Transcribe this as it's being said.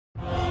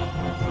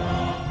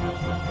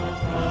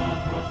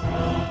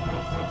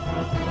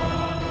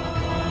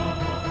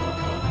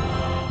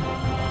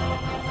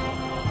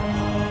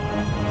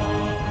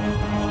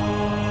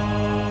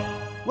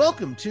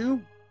Welcome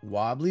to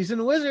Wobblies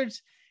and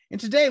Wizards.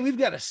 And today we've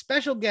got a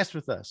special guest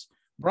with us,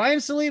 Brian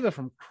Saliba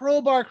from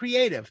Crowbar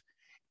Creative.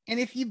 And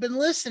if you've been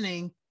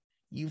listening,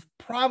 you've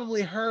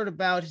probably heard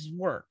about his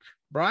work.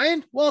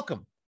 Brian,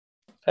 welcome.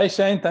 Hey,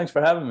 Shane, thanks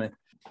for having me.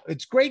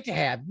 It's great to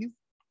have you.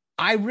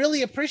 I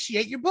really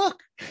appreciate your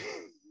book.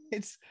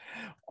 I'm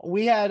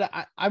going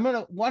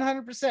to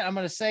 100%, I'm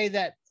going to say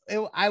that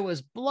I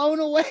was blown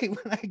away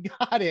when I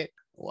got it.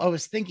 I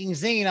was thinking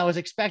zine. I was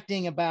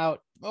expecting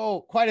about,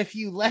 quite a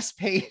few less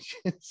pages,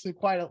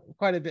 quite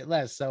a bit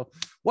less. So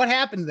what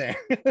happened there?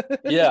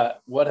 Yeah,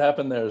 what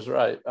happened there is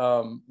right.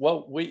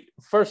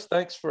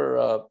 Thanks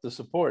for the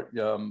support.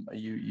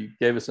 You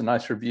gave us a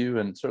nice review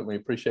and certainly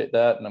appreciate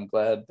that. And I'm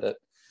glad that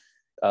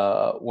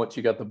once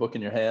you got the book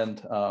in your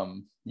hand,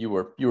 you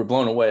were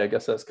blown away. I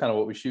guess that's kind of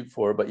what we shoot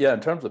for. But yeah,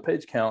 in terms of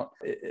page count,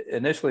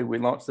 initially we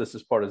launched this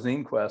as part of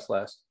Zine Quest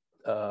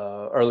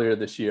earlier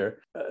this year.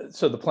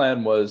 So the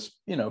plan was,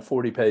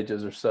 40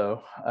 pages or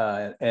so.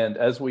 And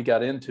as we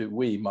got into,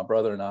 my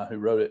brother and I who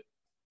wrote it,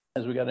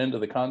 as we got into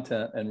the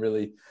content and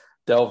really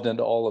delved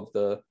into all of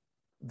the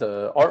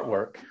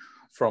artwork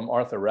from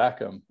Arthur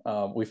Rackham,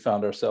 we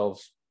found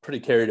ourselves pretty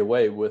carried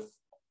away with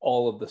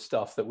all of the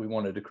stuff that we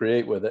wanted to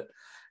create with it.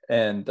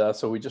 And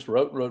so we just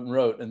wrote.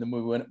 And then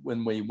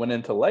when we went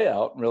into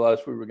layout and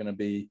realized we were going to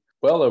be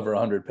well over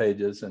 100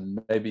 pages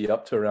and maybe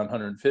up to around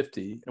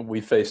 150, and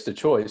we faced a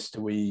choice.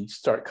 Do we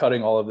start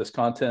cutting all of this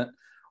content,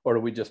 or do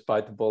we just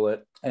bite the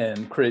bullet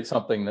and create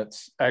something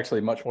that's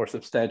actually much more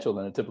substantial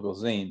than a typical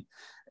zine?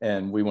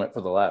 And we went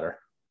for the latter.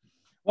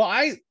 Well,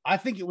 I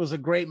think it was a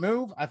great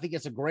move. I think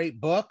it's a great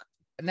book.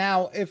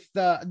 Now, if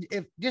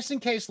just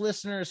in case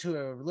listeners who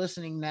are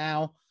listening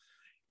now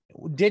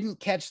didn't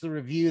catch the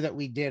review that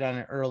we did on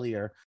it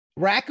earlier,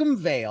 Rackham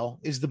Vale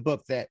is the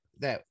book that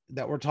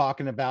we're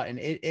talking about, and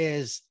it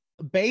is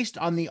based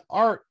on the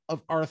art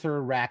of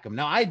Arthur Rackham.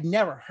 Now, I'd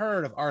never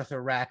heard of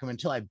Arthur Rackham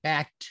until I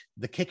backed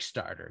the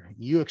Kickstarter.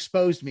 You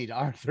exposed me to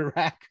Arthur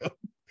Rackham,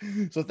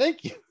 so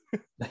thank you.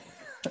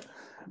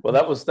 Well,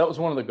 that was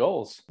one of the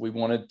goals. We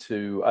wanted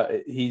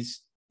to.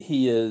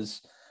 He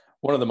is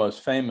one of the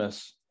most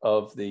famous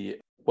of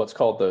what's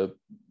called the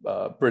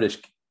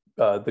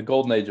the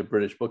golden age of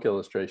British book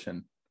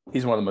illustration.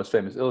 He's one of the most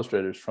famous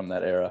illustrators from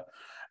that era,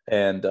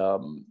 and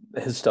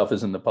his stuff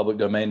is in the public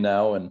domain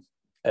now. And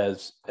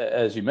as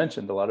you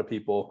mentioned, a lot of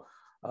people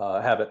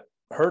haven't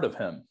heard of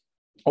him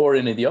or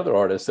any of the other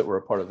artists that were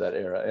a part of that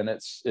era. And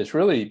it's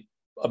really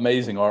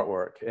amazing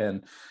artwork.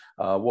 And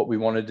what we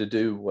wanted to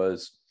do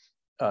was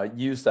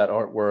use that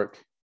artwork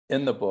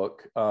in the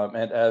book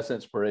and as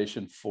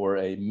inspiration for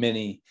a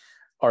mini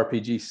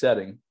RPG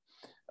setting.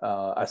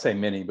 I say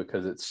mini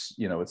because it's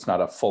not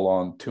a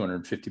full-on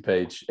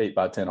 250-page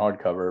 8x10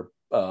 hardcover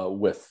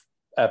with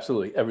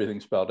absolutely everything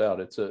spelled out.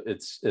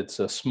 It's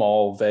a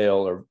small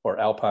vale or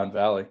alpine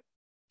valley,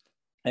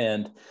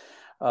 and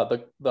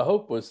the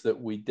hope was that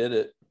we did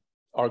it.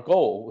 Our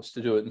goal was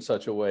to do it in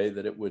such a way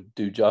that it would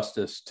do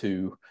justice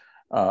to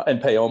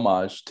and pay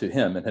homage to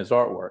him and his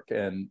artwork,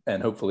 and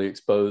hopefully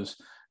expose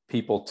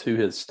people to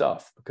his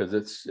stuff, because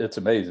it's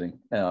amazing.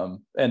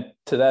 And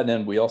to that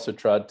end, we also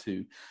tried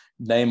to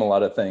name a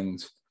lot of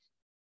things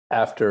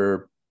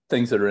after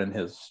things that are in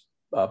his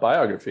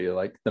biography.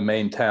 Like the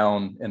main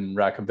town in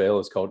Rackham Vale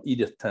is called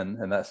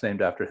Edithton, and that's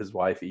named after his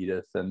wife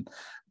Edith. And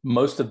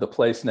most of the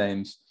place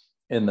names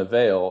in the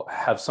Vale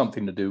have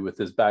something to do with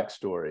his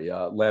backstory.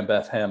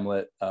 Lambeth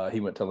Hamlet, he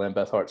went to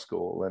Lambeth Art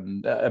School,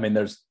 and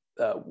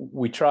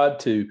we tried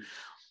to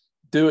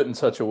do it in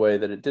such a way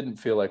that it didn't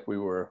feel like we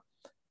were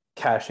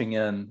cashing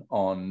in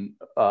on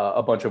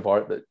a bunch of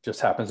art that just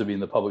happens to be in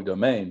the public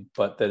domain,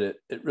 but that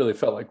it really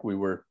felt like we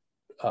were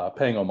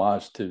paying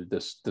homage to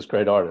this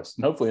great artist,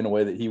 and hopefully in a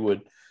way that he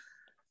would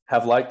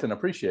have liked and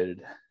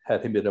appreciated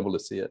had he been able to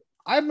see it.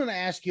 I'm going to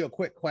ask you a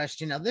quick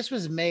question. Now, this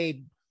was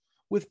made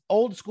with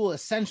old school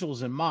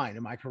essentials in mind.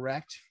 Am I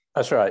correct?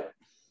 That's right.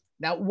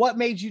 Now, what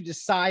made you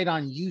decide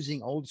on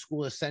using old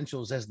school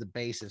essentials as the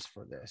basis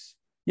for this?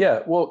 Yeah,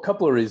 well, a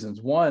couple of reasons.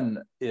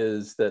 One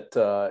is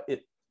that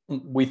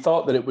we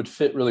thought that it would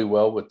fit really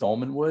well with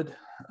Dolmenwood,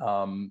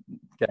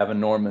 Gavin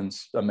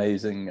Norman's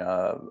amazing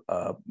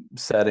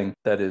setting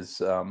that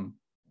is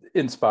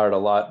inspired a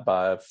lot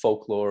by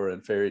folklore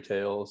and fairy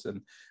tales.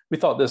 And we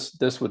thought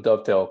this would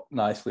dovetail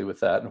nicely with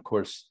that. And of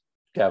course,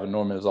 Gavin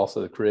Norman is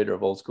also the creator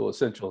of Old School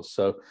Essentials,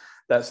 so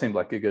that seemed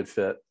like a good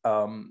fit.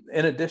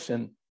 In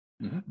addition,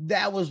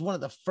 that was one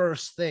of the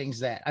first things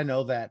that I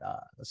know that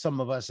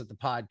some of us at the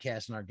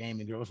podcast and our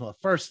gaming group was one of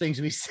the first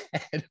things we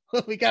said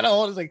when we got a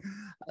hold. It's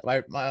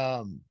like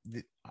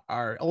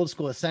our Old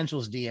School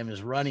Essentials DM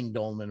is running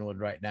Dolmenwood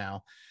right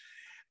now,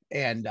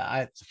 and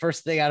it's the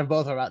first thing out of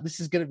both are this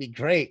is going to be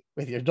great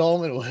with your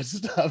Dolmenwood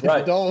stuff.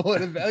 Right.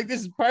 Dolmenwood, like,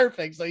 this is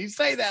perfect. So you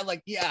say that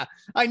like, yeah,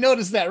 I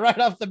noticed that right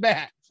off the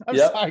bat. I'm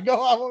sorry.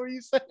 Go on. What were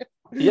you saying?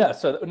 Yeah,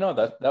 so no,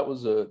 that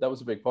was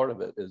a big part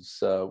of it.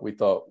 Is we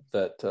thought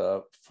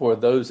that for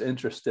those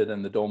interested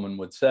in the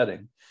Dolmenwood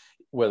setting,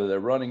 whether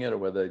they're running it or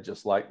whether they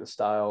just like the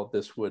style,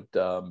 this would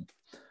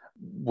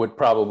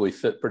probably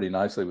fit pretty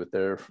nicely with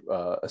their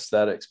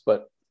aesthetics.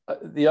 But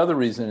The other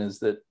reason is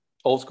that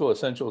Old School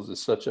Essentials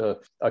is such a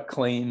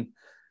clean,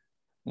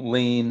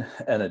 lean,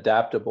 and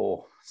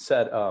adaptable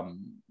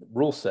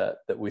rule set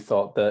that we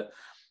thought that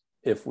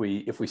if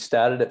we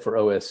statted it for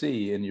OSE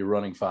and you're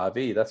running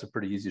 5e, that's a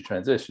pretty easy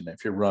transition.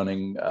 If you're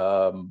running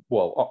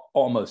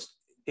almost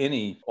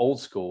any old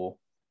school,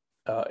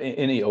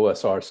 any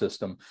OSR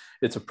system,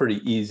 it's a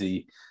pretty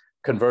easy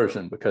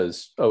conversion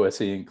because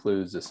OSE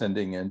includes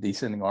ascending and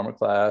descending armor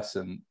class.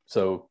 And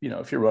so,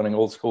 if you're running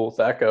old school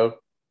THAC0,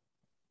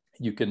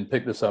 you can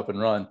pick this up and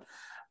run.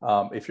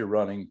 If you're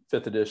running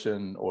 5th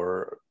edition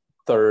or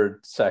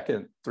 3rd,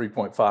 2nd,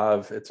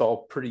 3.5, it's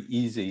all pretty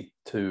easy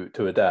to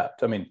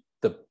adapt. I mean,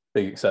 the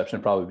big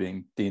exception probably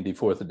being D&D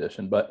 4th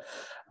edition, but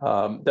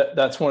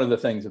that's one of the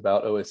things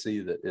about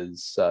OSE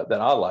that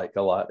I like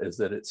a lot, is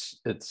that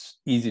it's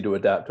easy to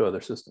adapt to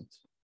other systems.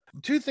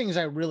 Two things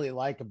I really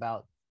like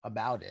about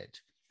it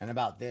and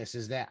about this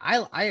is that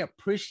I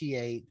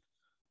appreciate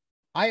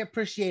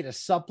a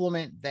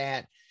supplement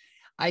that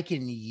I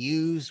can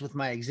use with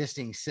my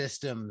existing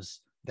systems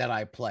that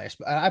I play.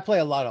 I play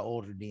a lot of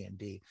older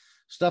D&D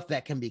stuff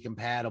that can be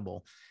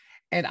compatible.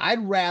 And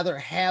I'd rather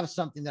have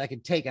something that I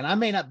could take, and I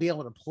may not be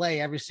able to play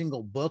every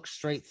single book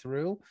straight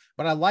through,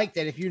 but I like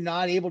that if you're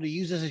not able to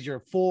use this as your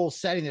full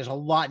setting, there's a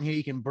lot in here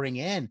you can bring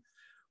in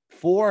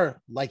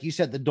for, like you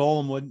said, the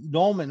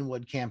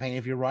Dolmenwood campaign.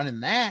 If you're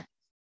running that,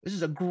 this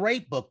is a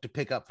great book to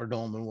pick up for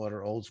Dolmenwood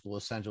or Old School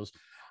Essentials.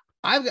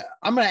 I'm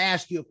going to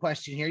ask you a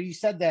question here. You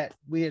said that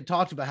we had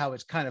talked about how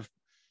it's kind of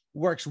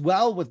works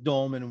well with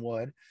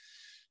Dolmenwood.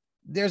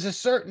 There's a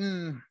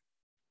certain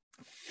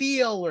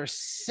feel or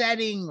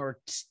setting or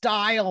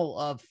style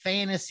of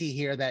fantasy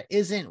here that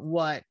isn't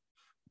what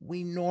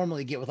we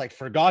normally get with like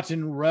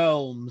Forgotten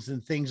Realms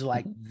and things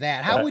like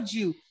that.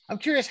 I'm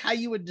curious how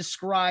you would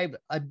describe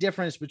a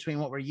difference between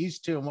what we're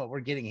used to and what we're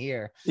getting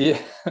here. Yeah.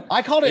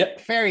 I called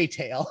it fairy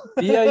tale.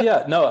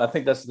 Yeah. No, I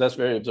think that's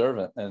very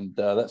observant. And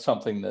that's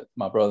something that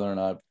my brother and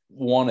I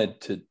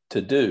wanted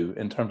to do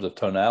in terms of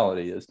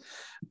tonality, is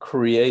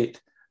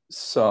create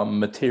some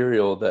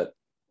material that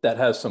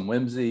has some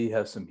whimsy,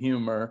 has some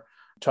humor,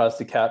 tries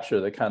to capture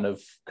the kind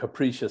of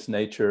capricious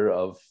nature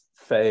of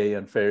Fae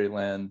and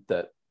fairyland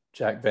that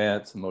Jack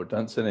Vance and Lord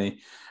Dunsany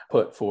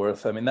put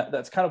forth. I mean,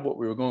 that's kind of what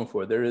we were going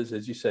for. There is,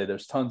 as you say,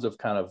 there's tons of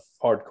kind of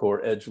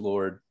hardcore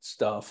edgelord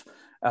stuff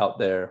out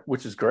there,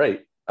 which is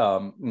great.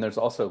 And there's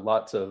also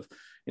lots of,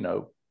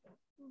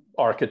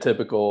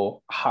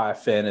 archetypical high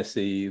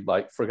fantasy,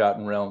 like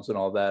Forgotten Realms and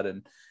all that.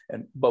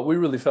 But we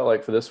really felt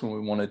like for this one,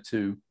 we wanted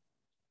to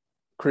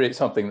create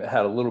something that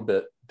had a little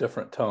bit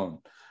different tone.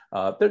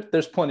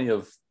 There's plenty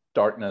of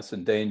darkness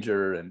and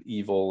danger and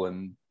evil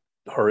and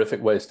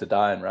horrific ways to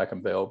die in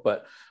Rackham Vale,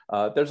 but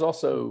there's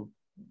also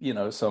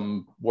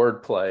some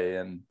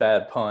wordplay and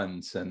bad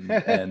puns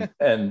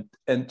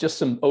and just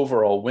some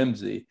overall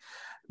whimsy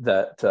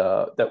that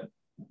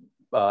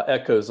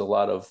echoes a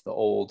lot of the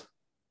old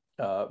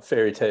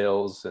fairy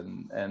tales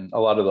and a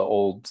lot of the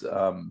old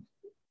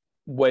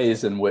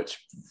ways in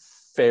which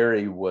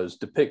fairy was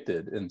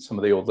depicted in some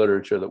of the old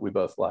literature that we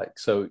both like.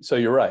 So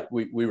you're right.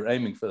 We were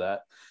aiming for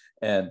that.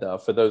 And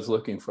for those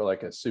looking for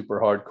like a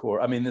super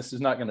hardcore, I mean, this is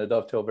not going to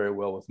dovetail very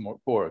well with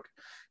Borg,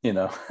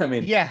 I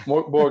mean, yeah.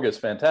 Borg is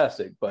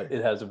fantastic, but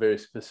it has a very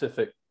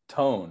specific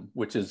tone,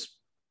 which is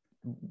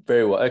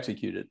very well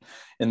executed.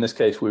 In this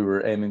case, we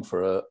were aiming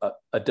for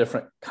a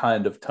different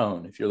kind of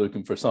tone. If you're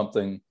looking for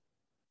something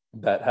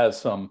that has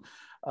some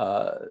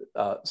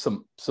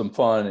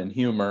fun and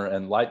humor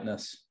and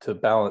lightness to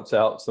balance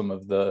out some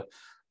of the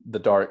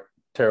dark,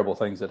 terrible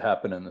things that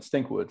happen in the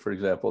Stinkwood, for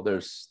example,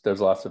 there's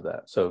lots of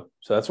that. So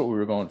that's what we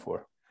were going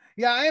for.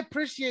 Yeah, I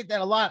appreciate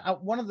that a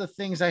lot. One of the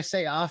things I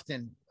say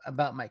often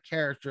about my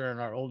character in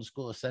our Old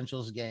School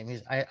Essentials game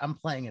is I'm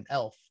playing an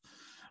elf,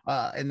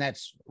 and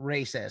that's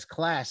race as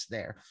class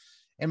there.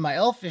 And my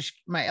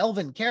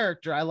elven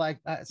character, I like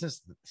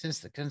since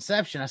the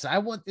conception, I said I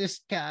want this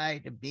guy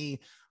to be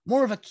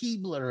more of a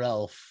Keebler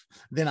elf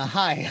than a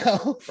high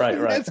elf. Right.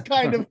 That's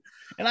kind of,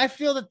 and I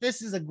feel that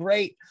this is a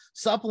great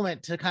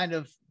supplement to kind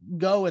of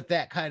go with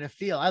that kind of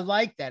feel. I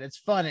like that. It's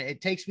fun.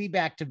 It takes me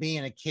back to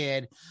being a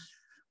kid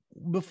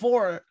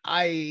before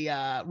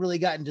I really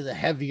got into the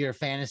heavier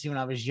fantasy when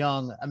I was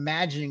young,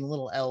 imagining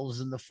little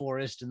elves in the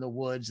forest and the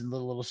woods and the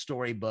little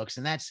storybooks.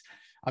 And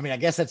I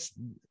guess that's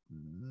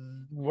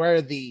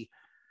where the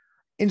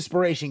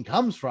inspiration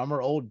comes from,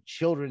 or old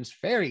children's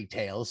fairy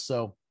tales.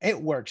 So it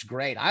works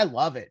great. I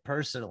love it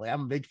personally.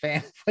 I'm a big fan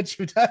of what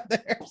you've done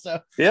there. So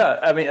yeah,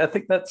 I mean, I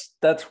think that's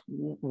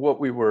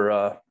what we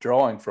were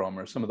drawing from,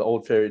 or some of the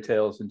old fairy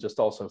tales and just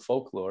also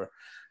folklore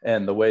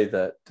and the way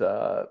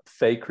that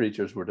Fae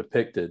creatures were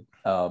depicted.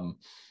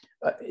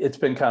 It's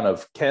been kind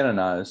of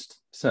canonized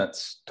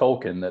since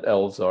Tolkien that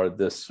elves are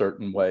this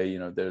certain way.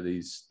 They're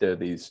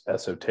these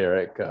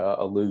esoteric,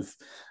 aloof,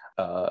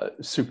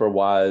 super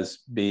wise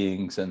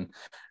beings, and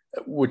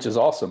which is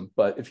awesome.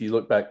 But if you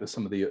look back to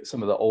some of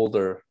the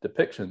older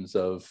depictions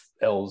of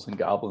elves and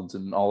goblins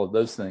and all of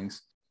those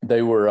things,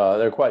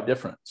 they're quite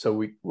different. So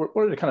we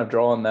wanted to kind of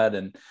draw on that,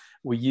 and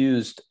we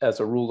used as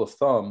a rule of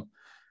thumb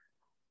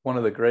one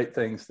of the great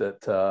things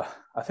that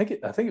I think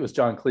it was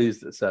John Cleese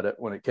that said it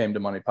when it came to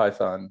Monty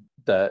Python,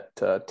 that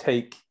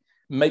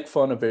make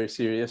fun of very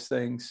serious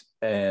things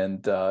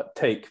and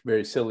take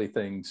silly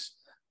things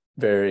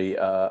very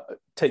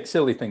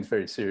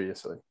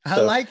seriously.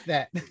 I like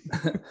that.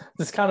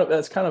 that's kind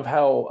of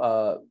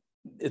how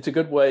it's a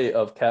good way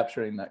of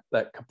capturing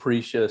that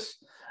capricious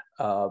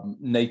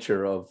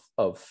nature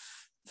of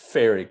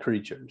fairy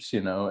creatures,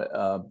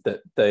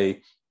 that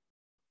they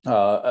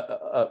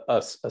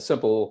a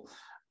simple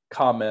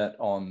comment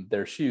on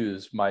their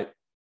shoes might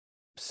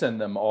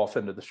send them off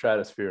into the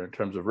stratosphere in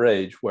terms of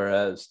rage,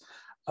 whereas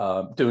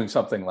doing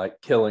something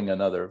like killing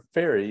another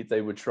fairy,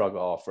 they would shrug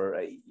off,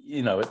 or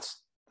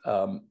it's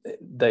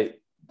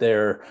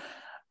their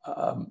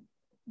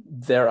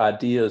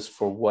ideas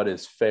for what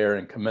is fair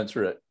and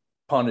commensurate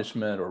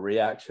punishment or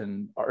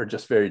reaction are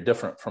just very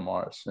different from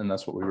ours, and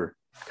that's what we were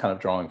kind of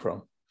drawing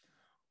from.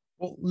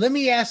 Well, let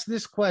me ask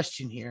this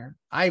question here.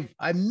 I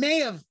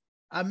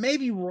may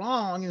be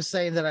wrong in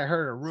saying that I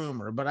heard a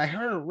rumor, but I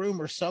heard a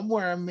rumor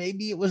somewhere,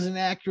 maybe it was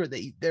inaccurate,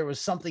 that there was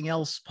something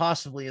else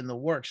possibly in the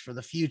works for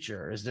the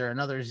future. Is there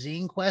another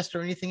Zine Quest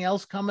or anything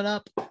else coming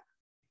up?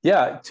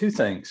 Yeah, two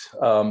things.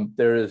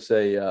 There is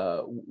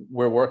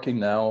we're working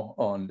now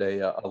on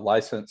a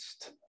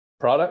licensed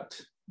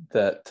product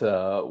that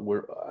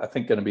we're, I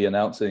think, going to be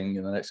announcing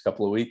in the next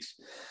couple of weeks.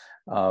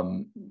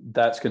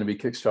 That's going to be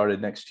kickstarted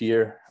next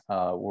year.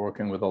 We're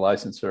working with a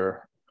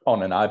licensor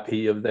on an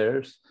IP of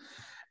theirs.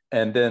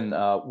 And then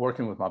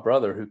working with my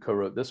brother, who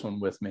co-wrote this one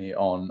with me,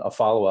 on a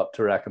follow-up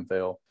to Rack and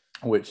Veil,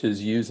 which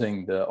is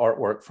using the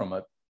artwork from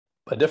a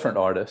different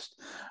artist,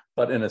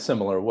 but in a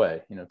similar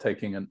way,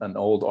 taking an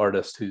old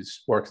artist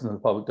who's works in the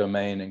public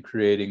domain and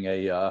creating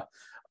a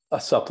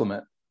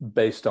supplement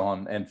based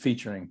on and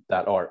featuring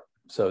that art.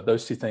 So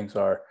those two things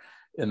are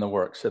in the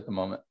works at the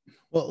moment.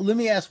 Well, let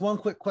me ask one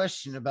quick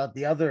question about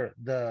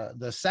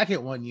the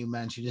second one you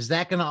mentioned. Is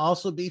that going to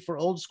also be for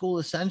Old School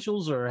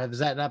Essentials, or has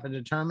that not been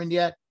determined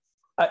yet?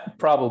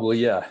 Probably,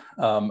 yeah.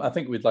 I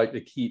think we'd like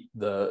to keep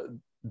the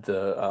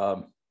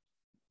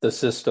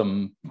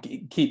system,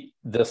 keep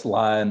this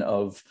line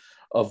of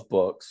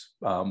books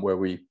where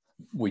we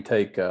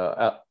take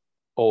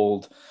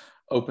old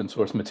open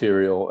source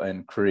material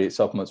and create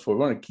supplements for. We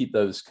want to keep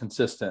those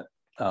consistent.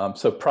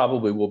 So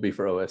probably will be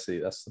for OSE.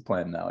 That's the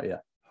plan now. Yeah.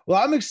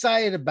 Well, I'm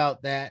excited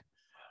about that.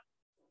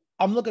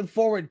 I'm looking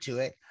forward to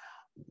it.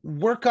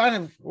 We're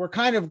kind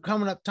of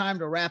coming up time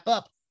to wrap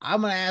up.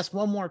 I'm going to ask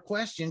one more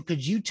question.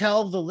 Could you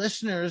tell the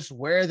listeners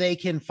where they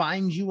can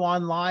find you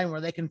online,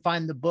 where they can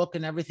find the book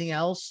and everything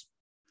else?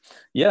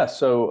 Yeah,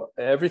 so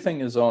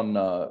everything is on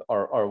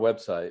our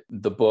website.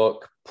 The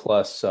book,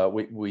 plus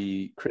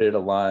we created a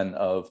line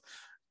of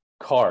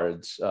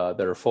cards that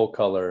are full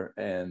color,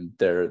 and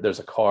there's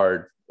a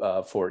card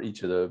for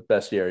each of the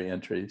bestiary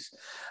entries.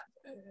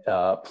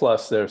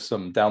 Plus, there's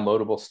some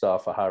downloadable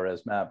stuff, a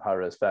high-res map,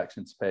 high-res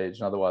factions page,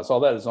 and otherwise,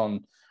 all that is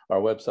on our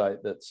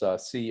website. That's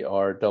crwbr.com.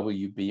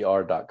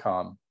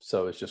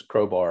 So it's just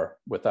crowbar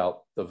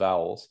without the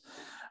vowels.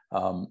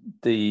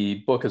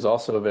 The book is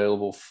also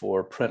available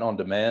for print on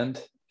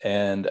demand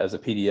and as a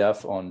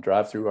PDF on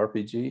DriveThru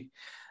RPG.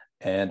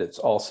 And it's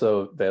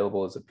also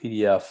available as a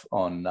PDF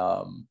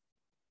on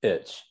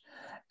Itch.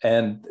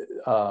 And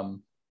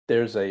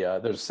there's a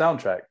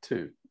soundtrack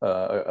too,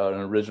 an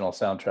original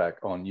soundtrack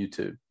on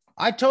YouTube.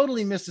 I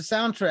totally missed the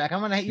soundtrack.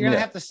 You're gonna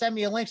have to send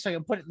me a link so I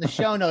can put it in the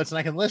show notes and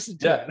I can listen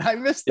to it. I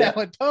missed that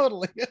one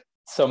totally.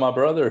 So my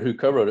brother, who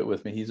co-wrote it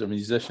with me, he's a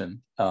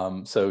musician.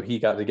 So he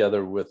got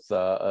together with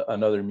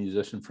another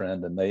musician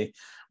friend, and they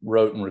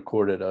wrote and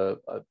recorded a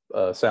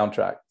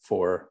soundtrack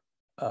for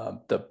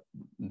the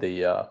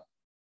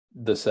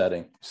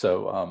setting.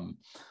 So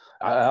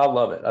I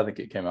love it. I think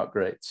it came out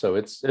great. So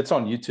it's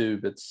on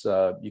YouTube. It's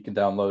you can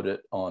download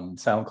it on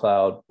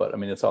SoundCloud, but I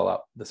mean, it's all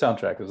out. The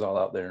soundtrack is all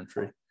out there and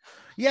free.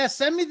 Yeah,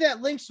 send me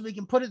that link so we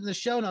can put it in the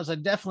show notes.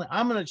 I'm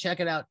going to check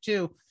it out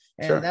too.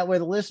 And sure. That way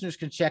the listeners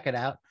can check it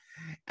out.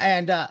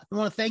 And I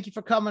want to thank you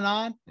for coming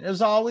on.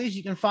 As always,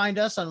 you can find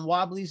us on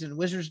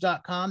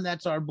wobbliesandwizards.com.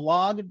 That's our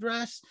blog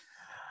address.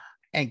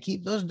 And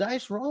keep those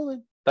dice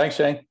rolling. Thanks,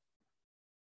 Shane.